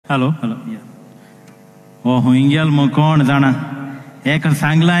Hello hello हो हुंय गेल मग कोण जाणा एक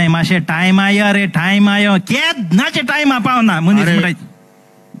सांगलाय मातशे टायम आयो रे टायम आयो केदनाचे टायम पावना मनीस म्हणटाय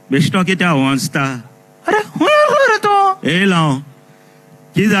बेश्टो कित्या वचता अरे हुंय आसलो रे तो येयला हांव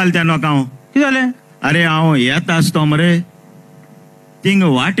कितें जालें त्या नोकांव कितें जालें अरे हांव येता आसतो मरे थिंग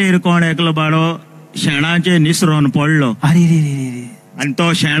वाटेर कोण एकलो बाळो शेणाचे निसरोन पडलो अरे रे रे रे आनी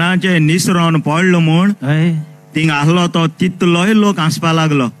तो शेणाचे निसरोन पडलो म्हूण हय थिंग आसलो तो तितलोय लोक हांसपा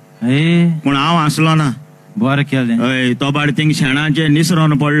लागलो पूण हांव हांसलो ना बरें केलें हय तो बाळ थिंग शेणाचे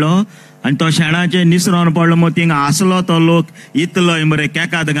निसरोन पडलो आनी तो शेणाचे निसरोन पडलो मग थिंग हांसलो तो लोक इतलोय मरे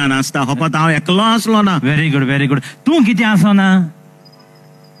केकात घान हांसता होपत हांव एकलो हांसलो ना व्हेरी गुड तूं कितें हांसो ना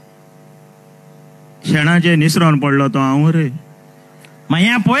शेणाचे निसरोन पडलो तो हांव रे मागीर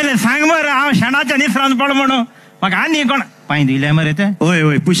हें पयलें सांग मरे हांव शेणाच्या निसरान पड म्हणून म्हाका आनी कोण पांय दिले मरे ते हय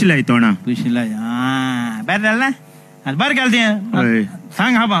हय पुशलाय तोंडां पुशिलाय बरें जालें ना बरें केलें हय तें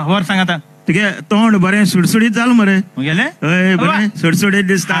सांग हाबा वर सांग आतां तुगे तोंड बरें सुडसुडीत जालें मरे गेले हय बरें सुडसुडीत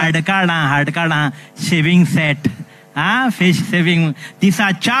दिसता हाड काडा शेविंग सेट फेस शेविंग दिसा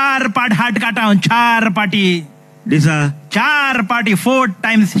 4 पाट हाड काटा 4 पाटी दिसा 4 पाटी 4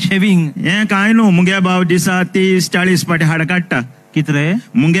 टाइम्स शेविंग हें कांय न्हू मुगे भाव दिसा 30-40 पाटी हाड काडटा कितें रे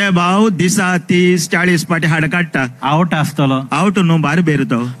मुगे भाव दिसा 30-40 पाटी हाड काडटा आवट आसतलो आवट न्हू बार बेर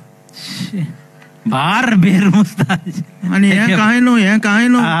तो बार बेर मुस्ता आनी हें कांय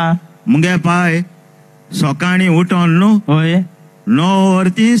न्हू मुगे पाय सकाळी उठोन न्हू होय 9 वर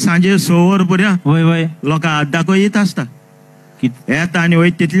ती सांजे 6 वर पर्या होय लोकां हात दाखयत आसता येता आनी वय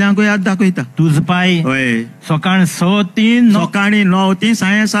तितल्यांकूय हात दाखयता तुज पाय हय सकाळ 6-3 सकाळी 9 ती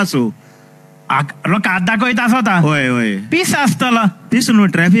साये 7 लोक हात दाखयत आसता हय हय पीस आसतलो तीच न्हू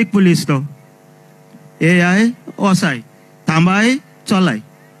ट्रॅफिक पुलीस तो आय वसाय थांबाय चलाय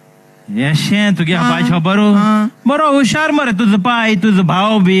येशें तुगे पाय बरो हुशार मरे तुजो पाय तुजो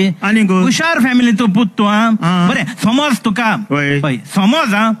भाव बी आनी हुशार फॅमिली तूं पुत तूं बरें समज तुका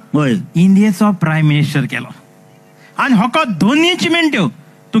समज इंडियेचो प्रायम मिनिस्टर केलो आनी होको 2 अचिव्हमेंट्यो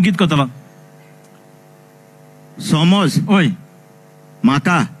तूं कितें करतलो समज हय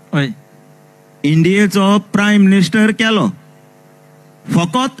म्हाका हय इंडियेचो प्रायम मिनिस्टर केलो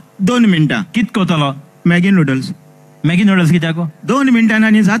फकत 2 मिनटां कितें करतलो मॅगी नूडल्स कित्याक 2 मिनटांनी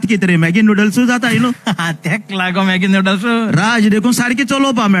आनी जाता कितें रे मॅगी नूडल्स जाता न्हू तेक लागो मॅगी नूडल्स राज देखून सारकी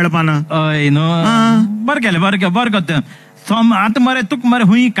चलोवपा मेळपाना हय न्हू बरें केलें आतां मरे तुका मरे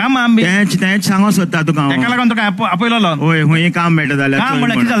हुंय काम तेंच सांगो सोदता तुका तेका लागून तुका आपयलो हय हुंय काम मेळटा जाल्यार काम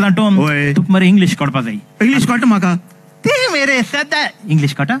म्हणल्यार कितें जालें तूं तुका मरे इंग्लीश कळपा जाय इंग्लीश कळटा म्हाका ते मेरे सद्दा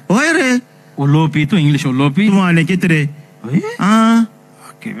इंग्लीश कळटा हय रे उलोवपी तूं इंग्लीश उलोवपी तूं आनी कितें रे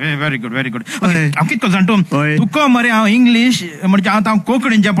व्हेरी गुड हांव कितें जाण तूं तुका मरे हांव इंग्लीश म्हणजे हांव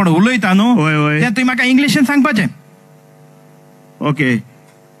कोंकणीन जे पण उलयता न्हू तें तुवें म्हाका इंग्लीशीन सांगपाचें ओके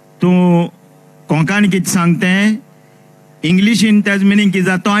तूं कोंकणी कितें सांगतें इंग्लीशीन तेज मिनींग कितें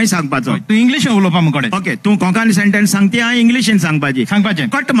जाता तो हांवें सांगपाचो तूं इंग्लीशीन उलोवपा मुखार ओके तूं कोंकणी सेंटेन्स सांगती हांवें इंग्लीशीन सांगपाचें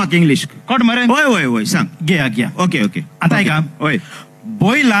कट म्हाका इंग्लीश कट मरे हय सांग घे ओके आतां आयका हय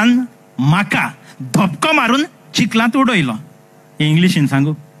बैलान म्हाका धपको मारून चिखलांत उडयलो इंग्लीशीन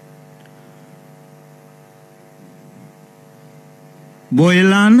सांगू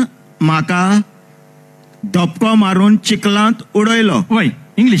बैलान म्हाका धपको मारून चिखलांत उडयलो हय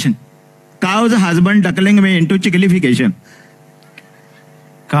इंग्लीशीन Cow's husband duckling me into chicklification.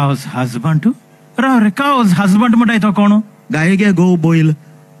 Cow's husband too? रे cow's husband म्हणटाय तो कोण गायगे गो बोईल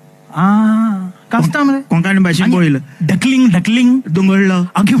कास्ता मरे कोंकणी भाशेन बोईल डकलिंग दुंगळलो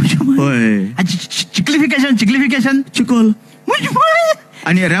आगे हय चिक्लिफिकेशन चिकोल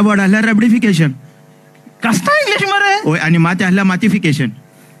आनी रेबड आहल्यार रेबडिफिकेशन कास्ता इंग्लीश मरे हय आनी माती आहल्यार मातीफिकेशन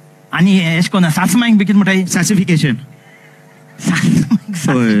आनी एश कोन सासमांक बी कितें म्हणटाय सासिफिकेशन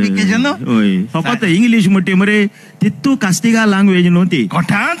फकत इंग्लीश म्हणटी मरे तितू कास्तिगा लँग्वेज न्हू ती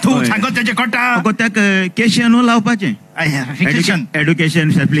कोठा तूं सांगत तेजे कोठा फकत तेका केशन लावपाचें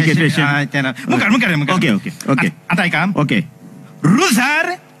एड्युकेशन एप्लिकेशन ओके आतां आयका ओके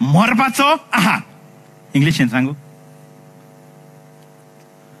रुजार मरपाचो आहा इंग्लीशीन सांगू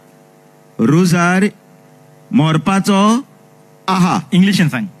रुजार मरपाचो आहा इंग्लीशीन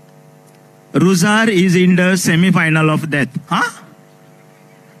सांग Ruzar is in the semi-final of death.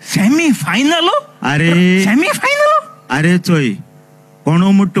 Semi-final? Semi-final? अरे चोय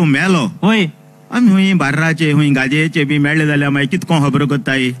कोणो मुट्टू मेलो होय आमी हुंय बार्राचे हुंय गाजयेचे बी मेळ्ळे जाल्यार मागीर कितको खबर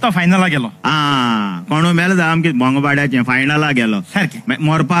करताय तो फायनला गेलो कोणो मेलो जाल्यार आमगे भोंगबाड्याचे फायनला गेलो सारकें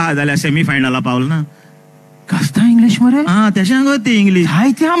मरपा जाल्यार सेमी फायनला पावलो ना कास्ता इंग्लीश मरे तेशें गो ती इंग्लीश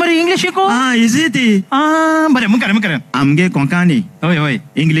हाय ती मरे इंग्लीश शिको इजी ती बरें मुखार आमगे कोंकणी होय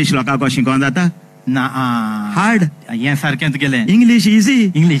इंग्लीश लोकांक शिकोवन जाता ना हार्ड हें सारकेंच गेलें इंग्लिश इजी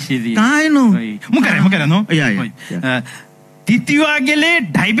इंग्लीश इजी काय न्हू मुखार न्हू या, या. तितवा गेली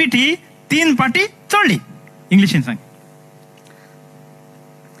डायबिटी 3 पाटी चडली इंग्लिशीन सांग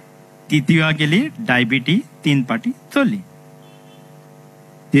तितवा गेली डायबिटी 3 पाटी चडली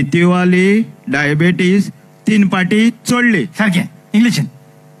तितीवाली डायबिटीज 3 पाटी चडली सारकें इंग्लिशीन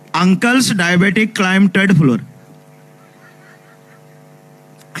uncles diabetic climb 3rd floor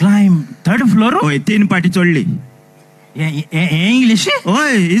climb 3rd floor होय 3 पाटी चडली इंग्लीश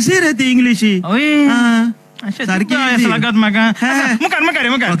होय इजी रे ती इंग्लिशी सारकी easy. लागत म्हाका हा. मुखार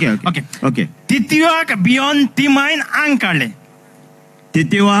ओके ओके ओके तितवाक बियोन तिमायन आंग काडले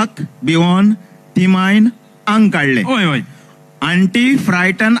तितीवाक बिवॉन तिमायन अंग काडले होय होय aunty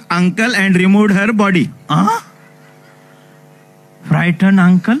frightened uncle and removed her body frightened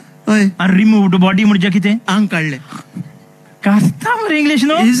uncle होय आणि रिमूव्ड बॉडी म्हणजे कितें अंग काडले कास्ता बरें इंग्लीश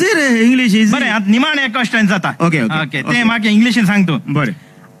न्हू इजी रे इंग्लिश इजी बरें आतां निमाणे क्वेश्चन जाता ओके, ओके, ओके ओके. ते म्हाका इंग्लिशीन सांग तूं बरें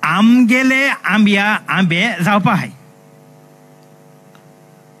आमगेले आंबे जावपा हाय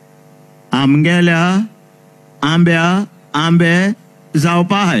आमगेल्या आंबे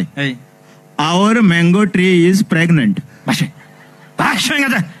जावपा हाय हय आवर मँगो ट्री इज प्रेग्नंट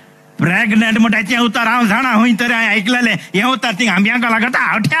भाषण प्रेग्नेंट म्हणटा तें उतर हांव जाणा खंय तरी हांवें आयकलेलें हें उतर थिंग आंब्यांक लागता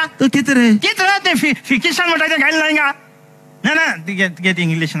आवठ्या तो कितें रे कितें तें फिकेशन म्हणटा तें घालना हिंगा ना तुगे ती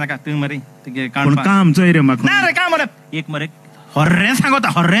इंग्लीश नाका तूं मरे तुगे पूण काम चोय रे म्हाका ना रे काम मरे एक मरे हॉर्रें सांगता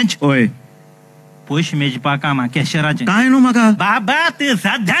हॉर्रेंच होय पयशे मेजपा काम कॅशराचें काय न्हू म्हाका बाबा तूं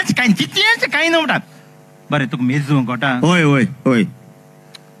सद्याच कांय कितेंच कांय न्हू म्हणटा बरें तुका मेजू गोटा होय होय होय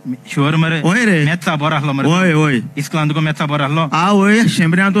शुअर मरे होय रे मॅथ्सा बरो आसलो मरे होय होय इस्कलान तुका मॅथ्सा बरो आसलो होय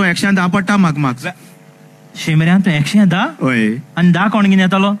शेंबऱ्यां तूं 110 पडटा म्हाका शेमऱ्यान तूं 110 होय आनी 10 कोण घेवन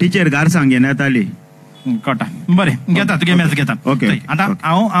येतालो टिचर घार सांगेन येताली कोटा बरें घेता तुगे मॅथ्स घेता ओके, ओके, आतां ओके.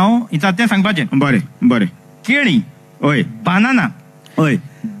 हांव हिचा तें सांगपाचें बरें बरें केळी होय बानाना होय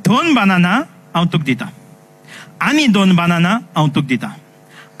 2 बानाना हांव तुका दिता आनी 2 बानाना हांव तुका दिता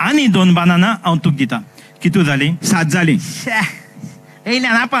आनी 2 बानाना हांव तुका दिता कितू जाली 7 जाली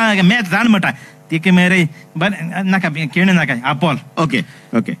येयल्यान आपा मॅथ जाण म्हणटा ती मेरे बरें नाका केळी नाका आपोल ओके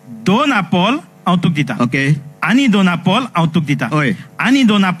ओके 2 आपोल हांव तुका दिता ओके आनी 2 आपोल हांव तुका दिता होय आनी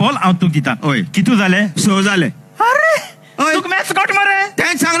 2 आपोल हांव तुका दिता होय कितू जाले 6 जाले अरे होय. तुका मॅथ्स कट मरे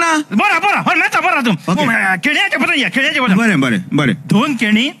थँक्स सांग ना बरं हय मॅथ्सा बरं तूं ओके. केळ्याचे पळय या केळ्याचे पळय बरें बरें बरें 2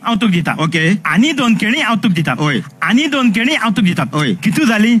 केळी हांव तुका दिता ओके आनी 2 केळी हांव तुका दिता होय. आनी 2 केळी हांव तुका दिता होय. कितू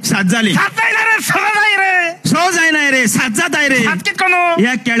जाली 7 जाली 7 जायना रे 6 जाय रे 6 जायनाय रे 7 जाताय रे 7 कितको न्हू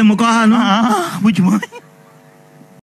या केळ मुको आहा न्हू बुजमय